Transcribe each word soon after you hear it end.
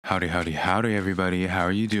Howdy everybody. How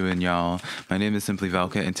are you doing, y'all? My name is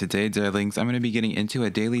SimplyVelca, and today, darlings, I'm going to be getting into a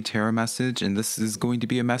daily tarot message, and this is going to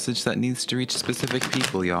be a message that needs to reach specific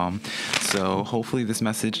people, y'all. So hopefully this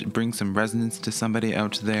message brings some resonance to somebody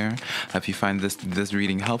out there. If you find this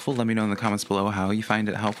reading helpful, let me know in the comments below how you find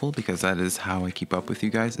it helpful, because that is how I keep up with you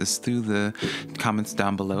guys, is through the comments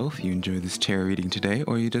down below. If you enjoy this tarot reading today,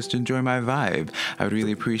 or you just enjoy my vibe, I would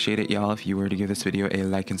really appreciate it, y'all, if you were to give this video a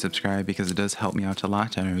like and subscribe, because it does help me out a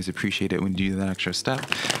lot, and I always appreciate it when you do that extra step.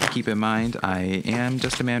 Keep in mind, I am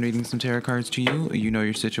just a man reading some tarot cards to you. You know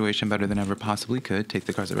your situation better than ever possibly could. Take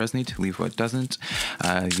the cards that resonate, leave what doesn't.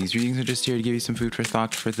 These readings are just here to give you some food for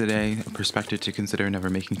thought for the day, a perspective to consider never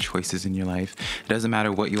making choices in your life. It doesn't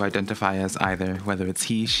matter what you identify as either, whether it's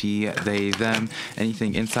he, she, they, them,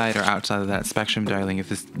 anything inside or outside of that spectrum, darling. If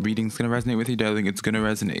this reading's going to resonate with you, darling, it's going to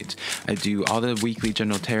resonate. I do all the weekly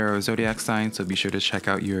general tarot zodiac signs, so be sure to check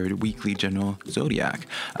out your weekly general zodiac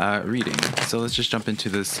reading. So let's just jump into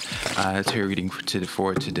this tarot reading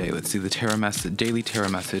for today. Let's see the daily tarot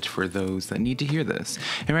message for those that need to hear this.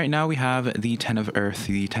 And right now we have the Ten of Earth,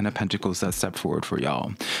 the Ten of Pentacles that step forward for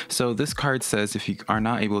y'all. So this card says, if you are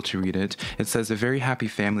not able to read it, it says a very happy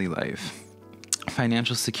family life,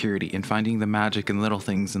 financial security, and finding the magic in little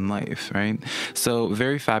things in life, right? So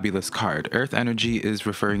very fabulous card. Earth energy is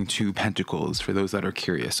referring to pentacles for those that are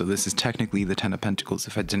curious. So this is technically the Ten of Pentacles,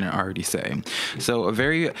 if I didn't already say. So a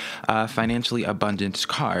very financially abundant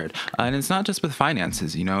card. And it's not just with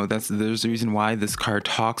finances, you know, there's a reason why this card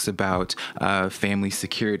talks about family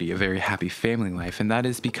security, a very happy family life. And that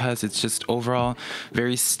is because it's just overall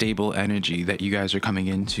very stable energy that you guys are coming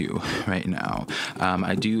into right now.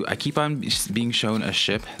 I keep on being shown a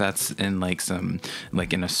ship that's in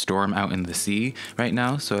in a storm out in the sea right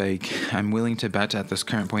now. So I'm willing to bet at this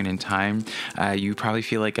current point in time, you probably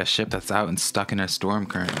feel like a ship that's out and stuck in a storm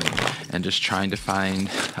currently, and just trying to find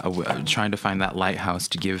that lighthouse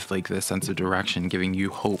to give like this sense of direction, giving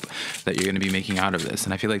you hope that you're going to be making out of this.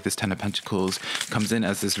 And I feel like this Ten of Pentacles comes in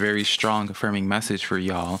as this very strong affirming message for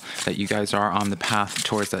y'all that you guys are on the path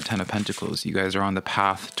towards that Ten of Pentacles. You guys are on the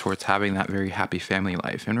path towards having that very happy family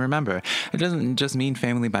life. And remember, it doesn't just mean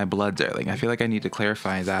family by blood, darling. I feel like I need to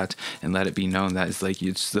clarify that and let it be known that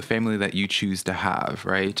it's the family that you choose to have,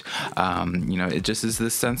 right? You know, it just is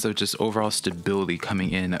this sense of just overall stability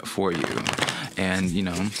coming in for you. And, you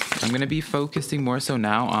know, I'm going to be focusing more so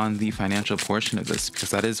now on the financial portion of this,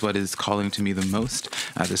 because that is what is calling to me the most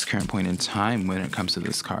at this current point in time when it comes to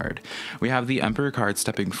this card. We have the Emperor card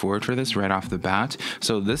stepping forward for this right off the bat.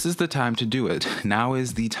 So this is the time to do it. Now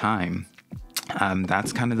is the time.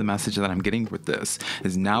 That's kind of the message that I'm getting with this,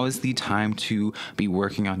 is now is the time to be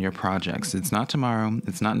working on your projects. It's not tomorrow.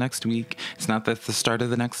 It's not next week. It's not at the start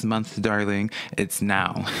of the next month, darling. It's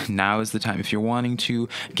now. Now is the time. If you're wanting to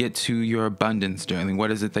get to your abundance, darling, what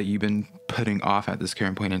is it that you've been putting off at this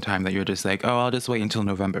current point in time that you're just like, oh, I'll just wait until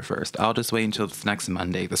November 1st. I'll just wait until it's next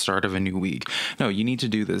Monday, the start of a new week. No, you need to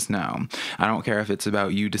do this now. I don't care if it's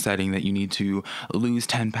about you deciding that you need to lose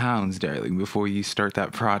 10 pounds, darling, before you start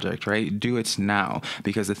that project, right? Do it now,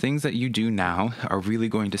 because the things that you do now are really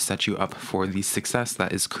going to set you up for the success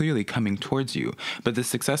that is clearly coming towards you. But the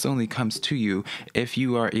success only comes to you if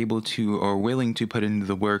you are able to or willing to put into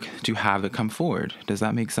the work to have it come forward. Does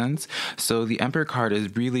that make sense? So the Emperor card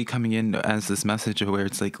is really coming in as this message where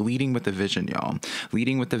it's like leading with the vision, y'all.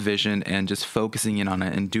 Leading with the vision and just focusing in on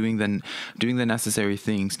it and doing the necessary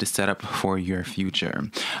things to set up for your future.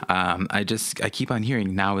 I keep on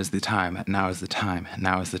hearing, now is the time, now is the time,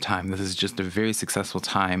 now is the time. This is just a very successful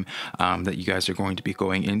time that you guys are going to be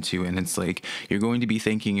going into, and it's like you're going to be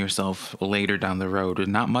thanking yourself later down the road, or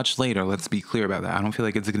not much later. Let's be clear about that. I don't feel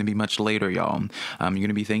like it's going to be much later, y'all. You're going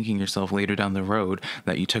to be thanking yourself later down the road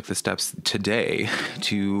that you took the steps today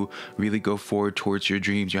to really go forward towards your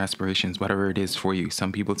dreams, your aspirations, whatever it is for you.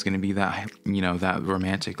 Some people it's going to be that, you know, that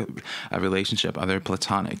romantic relationship, other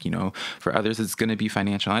platonic, you know. For others it's going to be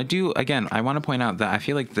financial. I want to point out that I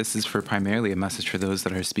feel like this is for primarily a message for those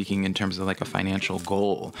that are speaking in terms of like a financial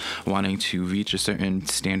goal, wanting to reach a certain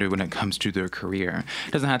standard when it comes to their career.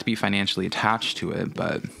 It doesn't have to be financially attached to it,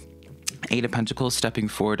 but Eight of Pentacles stepping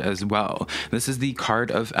forward as well. This is the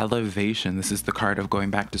card of elevation. This is the card of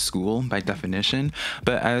going back to school by definition.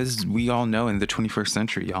 But as we all know in the 21st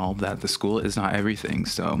century, y'all, that the school is not everything.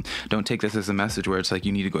 So don't take this as a message where it's like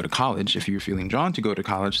you need to go to college. If you're feeling drawn to go to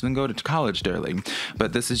college, then go to college, darling.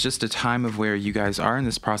 But this is just a time of where you guys are in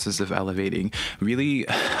this process of elevating. Really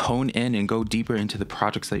hone in and go deeper into the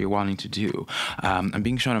projects that you're wanting to do. I'm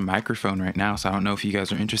being shown a microphone right now, so I don't know if you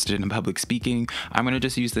guys are interested in public speaking. I'm going to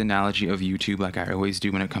just use the analogy of YouTube like I always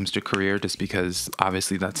do when it comes to career, just because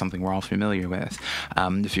obviously that's something we're all familiar with.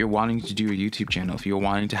 If you're wanting to do a YouTube channel, if you're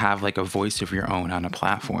wanting to have like a voice of your own on a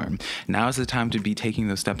platform, now is the time to be taking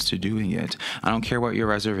those steps to doing it. I don't care what your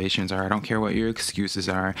reservations are. I don't care what your excuses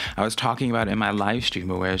are. I was talking about it in my live stream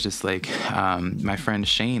where it's just like my friend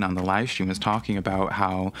Shane on the live stream was talking about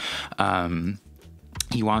how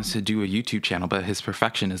he wants to do a YouTube channel, but his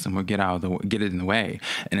perfectionism will get it in the way.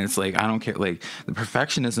 And it's like, I don't care, like the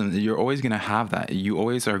perfectionism, you're always going to have that. You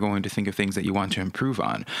always are going to think of things that you want to improve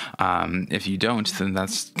on. If you don't, then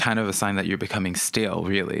that's kind of a sign that you're becoming stale,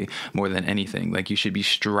 really, more than anything. Like you should be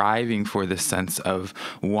striving for this sense of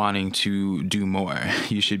wanting to do more.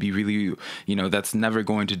 You should be really, that's never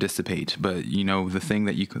going to dissipate. But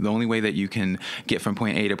the only way that you can get from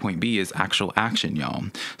point A to point B is actual action, y'all.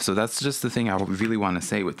 So that's just the thing I really want to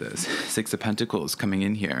say with this. Six of Pentacles coming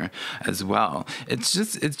in here as well. It's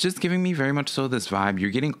just giving me very much so this vibe. You're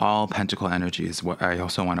getting all Pentacle energy is what I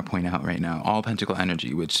also want to point out right now. All Pentacle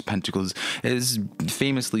energy, which Pentacles is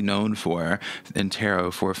famously known for in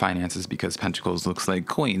tarot for finances, because Pentacles looks like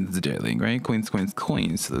coins, darling, right? Coins.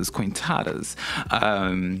 So those cointadas.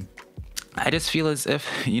 I just feel as if,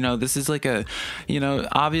 this is like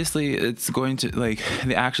obviously it's going to, like,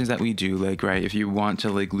 the actions that we do, like, right, if you want to,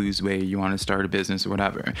 like, lose weight, you want to start a business or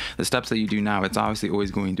whatever, the steps that you do now, it's obviously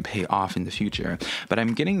always going to pay off in the future. But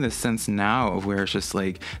I'm getting this sense now of where it's just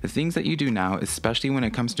like the things that you do now, especially when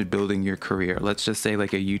it comes to building your career, let's just say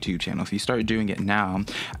like a YouTube channel, if you start doing it now,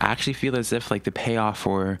 I actually feel as if like the payoff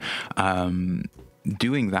for,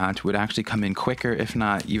 doing that would actually come in quicker, if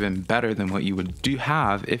not even better than what you would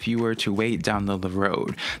have if you were to wait down the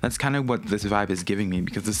road. That's kind of what this vibe is giving me,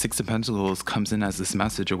 because the Six of Pentacles comes in as this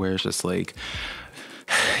message where it's just like,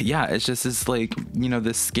 yeah, it's just this like,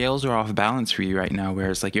 the scales are off balance for you right now,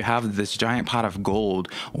 where it's like you have this giant pot of gold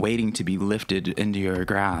waiting to be lifted into your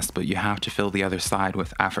grasp, but you have to fill the other side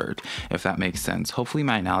with effort, if that makes sense. Hopefully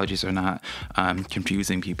my analogies are not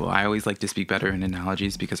confusing people. I always like to speak better in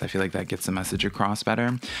analogies because I feel like that gets the message across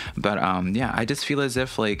better. But yeah, I just feel as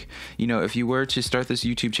if like, if you were to start this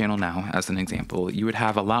YouTube channel now, as an example, you would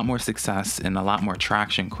have a lot more success and a lot more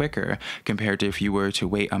traction quicker compared to if you were to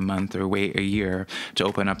wait a month or wait a year to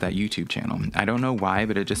open up that YouTube channel. I don't know why,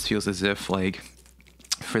 but it just feels as if like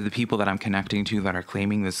for the people that I'm connecting to that are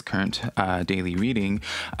claiming this current daily reading,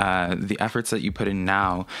 the efforts that you put in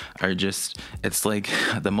now are just, it's like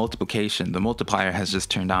the multiplier has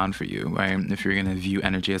just turned on for you, right? If you're going to view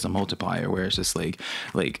energy as a multiplier, where it's just like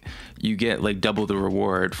you get like double the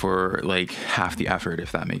reward for like half the effort,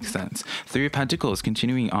 if that makes sense. Three of Pentacles,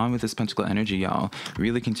 continuing on with this Pentacle energy, y'all,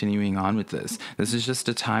 really continuing on with this. This is just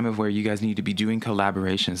a time of where you guys need to be doing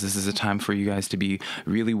collaborations. This is a time for you guys to be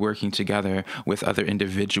really working together with other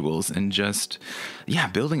individuals and just, yeah,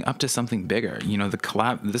 building up to something bigger.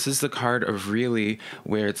 This is the card of really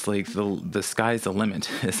where it's like the sky's the limit,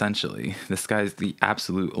 essentially. The sky's the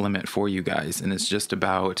absolute limit for you guys. And it's just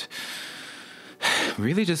about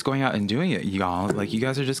really just going out and doing it, y'all. Like, you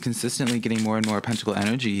guys are just consistently getting more and more Pentacle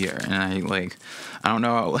energy here, and I don't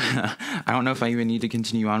know if I even need to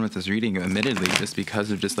continue on with this reading, admittedly, just because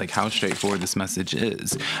of just like how straightforward this message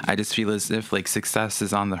is. I just feel as if like success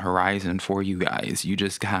is on the horizon for you guys. You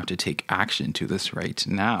just have to take action to this right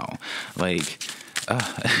now. Like,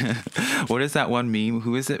 what is that one meme?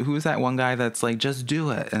 Who is it? Who is that one guy that's like, just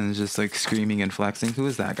do it, and just like screaming and flexing? Who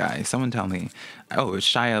is that guy? Someone tell me. Oh, it's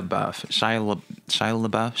Shia LaBeouf,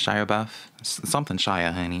 something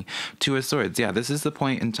Shia, honey. Two of Swords. Yeah, this is the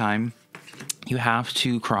point in time. You have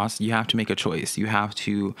to make a choice. You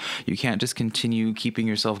can't just continue keeping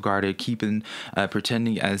yourself guarded,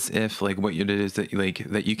 pretending as if like what it is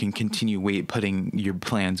that you can continue putting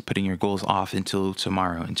your goals off until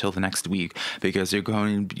tomorrow, until the next week, because you're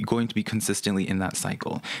going to be consistently in that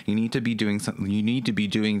cycle. You need to be doing something. You need to be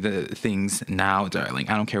doing the things now, darling.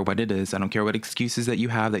 I don't care what it is. I don't care what excuses that you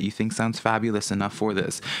have that you think sounds fabulous enough for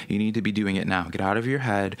this. You need to be doing it now. Get out of your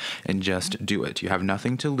head and just do it. You have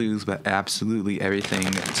nothing to lose, but absolutely everything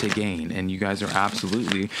to gain, and you guys are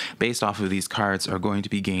absolutely, based off of these cards, are going to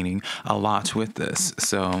be gaining a lot with this.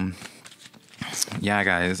 So yeah,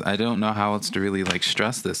 guys, I don't know how else to really like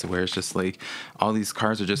stress this, where it's just like all these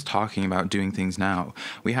cards are just talking about doing things now.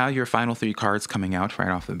 We have your final three cards coming out right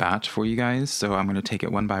off the bat for you guys, so I'm going to take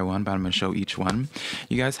it one by one, but I'm going to show each one.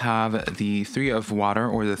 You guys have the Three of Water,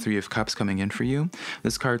 or the Three of Cups, coming in for you.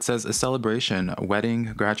 This card says a celebration, a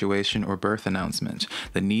wedding, graduation, or birth announcement.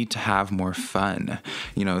 The need to have more fun.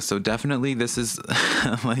 So definitely this is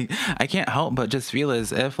like, I can't help but just feel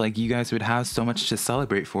as if like you guys would have so much to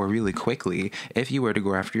celebrate for really quickly if you were to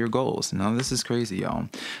go after your goals. Now, this is crazy, y'all.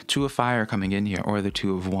 Two of Fire coming in here, or the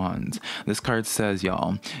Two of Wands. This card says,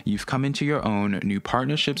 y'all, you've come into your own new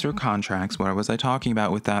partnerships or contracts. What was I talking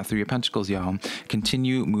about with that Three of Pentacles, y'all?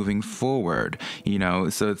 Continue moving forward, you know?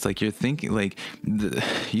 So it's like you're thinking, like,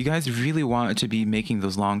 you guys really want to be making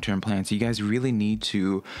those long-term plans. You guys really need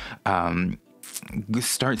to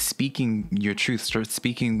start speaking your truth, start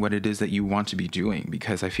speaking what it is that you want to be doing,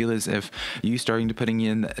 because I feel as if you starting to putting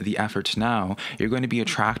in the effort now, you're going to be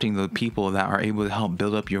attracting the people that are able to help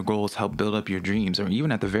build up your goals, help build up your dreams, or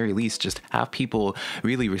even at the very least just have people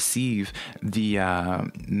really receive the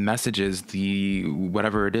messages, the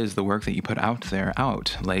whatever it is, the work that you put out there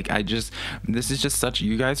out. Like, this is just such,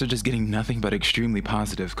 you guys are just getting nothing but extremely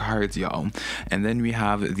positive cards, y'all. And then we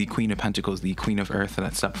have the Queen of Pentacles, the Queen of Earth,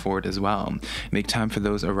 that stepped forward as well. Make time for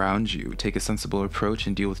those around you. Take a sensible approach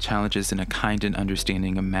and deal with challenges in a kind and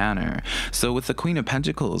understanding manner. So with the Queen of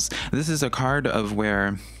Pentacles, this is a card of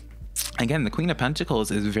where, again, the Queen of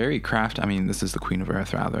Pentacles is very I mean, this is the Queen of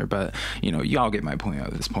Earth rather, but you know, y'all get my point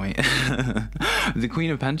at this point. The Queen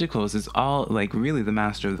of Pentacles is all like really the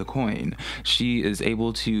master of the coin. She is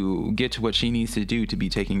able to get to what she needs to do to be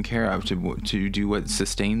taken care of, to do what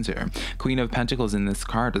sustains her. Queen of Pentacles in this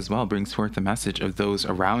card as well brings forth the message of those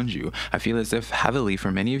around you. I feel as if heavily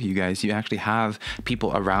for many of you guys, you actually have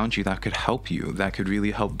people around you that could help you, that could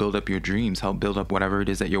really help build up your dreams, help build up whatever it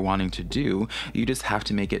is that you're wanting to do. You just have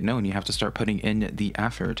to make it known. You have to start putting in the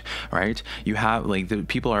effort, right? You have, like, the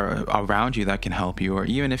people are around you that can help you, or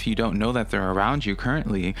even if you don't know that they're around you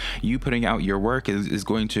currently, you putting out your work is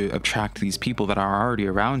going to attract these people that are already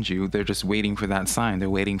around you. They're just waiting for that sign. They're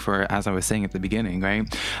waiting for, as I was saying at the beginning, right?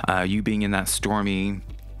 You being in that stormy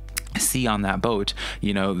sea on that boat,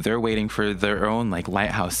 you know, they're waiting for their own like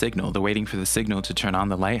lighthouse signal. They're waiting for the signal to turn on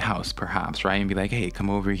the lighthouse perhaps, right? And be like, hey, come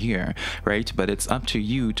over here, right? But it's up to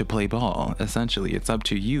you to play ball. Essentially, it's up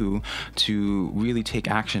to you to really take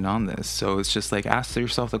action on this. So it's just like, ask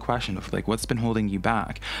yourself the question of like, what's been holding you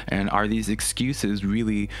back? And are these excuses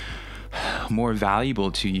really more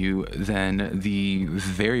valuable to you than the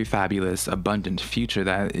very fabulous, abundant future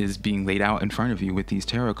that is being laid out in front of you with these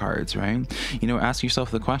tarot cards, right? You know, ask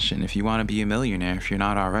yourself the question, if you want to be a millionaire, if you're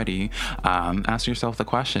not already, ask yourself the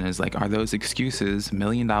question is like, are those excuses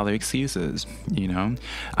 $1,000,000 excuses? You know,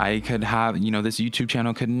 I could have, you know, this YouTube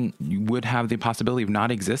channel would have the possibility of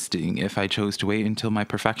not existing if I chose to wait until my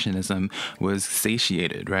perfectionism was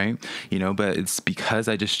satiated, right? You know, but it's because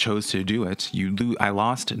I just chose to do it. I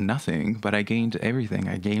lost nothing, but I gained everything.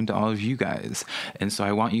 I gained all of you guys. And so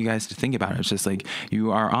I want you guys to think about it. It's just like,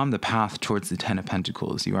 you are on the path towards the Ten of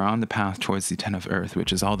Pentacles. You are on the path towards the Ten of Earth,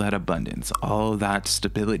 which is all that abundance, all that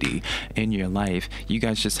stability in your life. You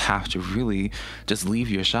guys just have to really just leave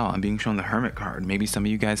your shell. I'm being shown the Hermit card. Maybe some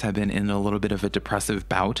of you guys have been in a little bit of a depressive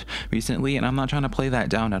bout recently, and I'm not trying to play that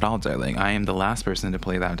down at all, darling. I am the last person to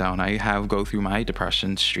play that down. I go through my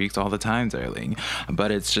depression streaks all the time, darling. But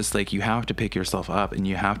it's just like, you have to pick yourself up and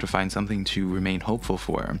you have to find something to remain hopeful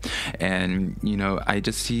for. And you know, I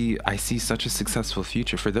see such a successful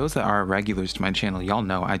future for those that are regulars to my channel. Y'all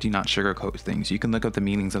know I do not sugarcoat things. You can look up the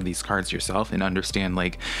meanings of these cards yourself and understand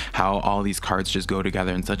like how all these cards just go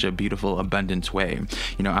together in such a beautiful, abundant way.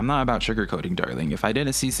 You know, I'm not about sugarcoating, darling. If I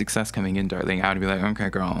didn't see success coming in, darling, I would be like, okay,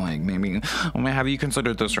 girl, like maybe have you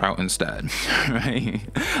considered this route instead? Right?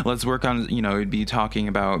 Let's work on, you know, it'd be talking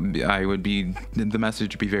about, the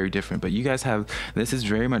message would be very different. But you guys have, this is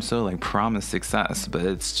very much so like promised success, but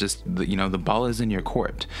it's just, you know, the ball is in your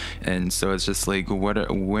court. And so it's just like,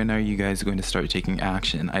 when are you guys going to start taking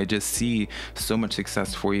action? I just see so much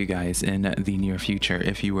success for you guys in the near future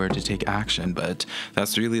if you were to take action. But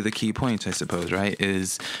that's really the key point, I suppose, right?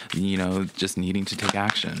 Is, you know, just needing to take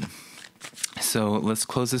action. So let's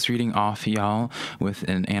close this reading off, y'all, with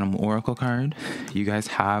an animal oracle card. You guys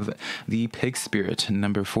have the pig spirit,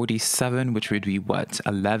 number 47, which would be what?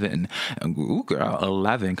 11. Ooh, girl,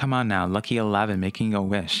 11. Come on now. Lucky 11, making a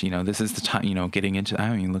wish. You know, this is the time, you know, getting into, I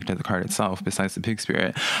haven't even looked at the card itself besides the pig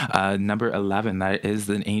spirit. Number 11, that is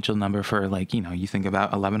an angel number for, like, you know, you think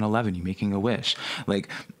about 1111, you making a wish. Like,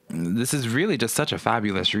 this is really just such a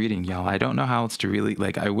fabulous reading, y'all. I don't know how else to really,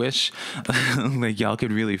 like, I wish like y'all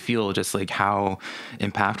could really feel just like how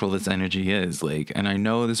impactful this energy is. Like, and I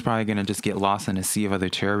know this is probably gonna just get lost in a sea of other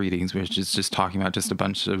tarot readings, which is just talking about just a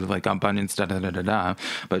bunch of like abundance,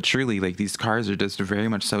 but truly, like, these cards are just very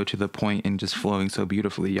much so to the point and just flowing so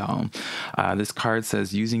beautifully, y'all. This card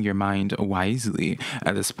says using your mind wisely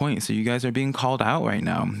at this point. So you guys are being called out right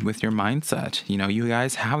now with your mindset. You know, you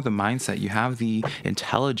guys have the mindset, you have the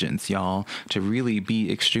intelligence intelligence, y'all, to really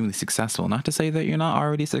be extremely successful. Not to say that you're not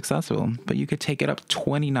already successful, but you could take it up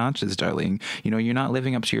 20 notches, darling. You know, you're not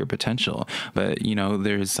living up to your potential, but, you know,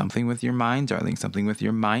 there's something with your mind, darling, something with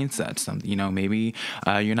your mindset. Something, you know, maybe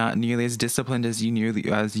you're not nearly as disciplined as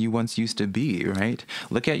you once used to be, right?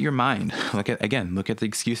 Look at your mind. Look at the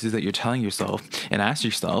excuses that you're telling yourself and ask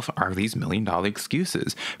yourself, are these $1 million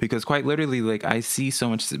excuses? Because quite literally, like, I see so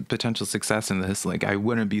much potential success in this. Like, I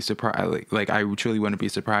wouldn't be surprised. Like, I truly wouldn't be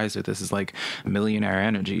surprised if this is like millionaire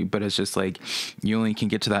energy, but it's just like, you only can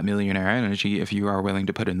get to that millionaire energy if you are willing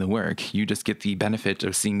to put in the work. You just get the benefit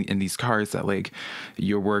of seeing in these cards that like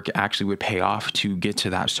your work actually would pay off to get to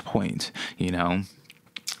that point, you know?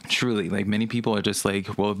 Truly, like, many people are just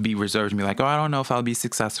like, will be reserved and be like, oh, I don't know if I'll be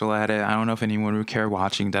successful at it. I don't know if anyone would care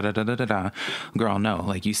watching, da da da da da da. Girl, no.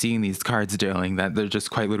 Like, you see in these cards, darling, that they're just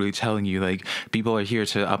quite literally telling you, like, people are here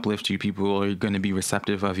to uplift you. People are going to be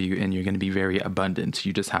receptive of you, and you're going to be very abundant.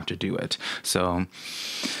 You just have to do it. So,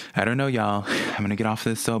 I don't know, y'all. I'm going to get off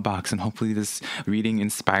this soapbox, and hopefully this reading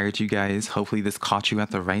inspired you guys. Hopefully this caught you at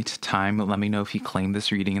the right time. Let me know if you claimed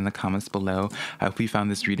this reading in the comments below. I hope you found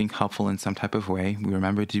this reading helpful in some type of way.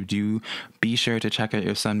 Remember to be sure to check out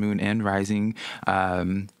your sun, moon, and rising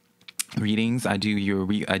readings. I do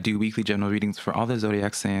weekly general readings for all the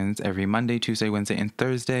zodiac signs every Monday, Tuesday, Wednesday, and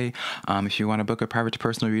Thursday. If you want to book a private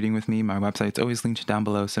personal reading with me, my website's always linked down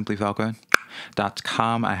below,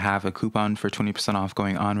 SimplyVelca.com. I have a coupon for 20% off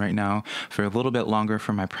going on right now for a little bit longer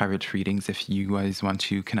for my private readings if you guys want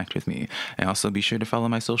to connect with me. And also be sure to follow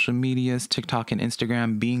my social medias, TikTok and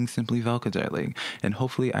Instagram, being SimplyVelca, darling. And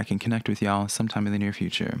hopefully I can connect with y'all sometime in the near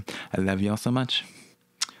future. I love y'all so much.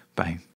 Bye.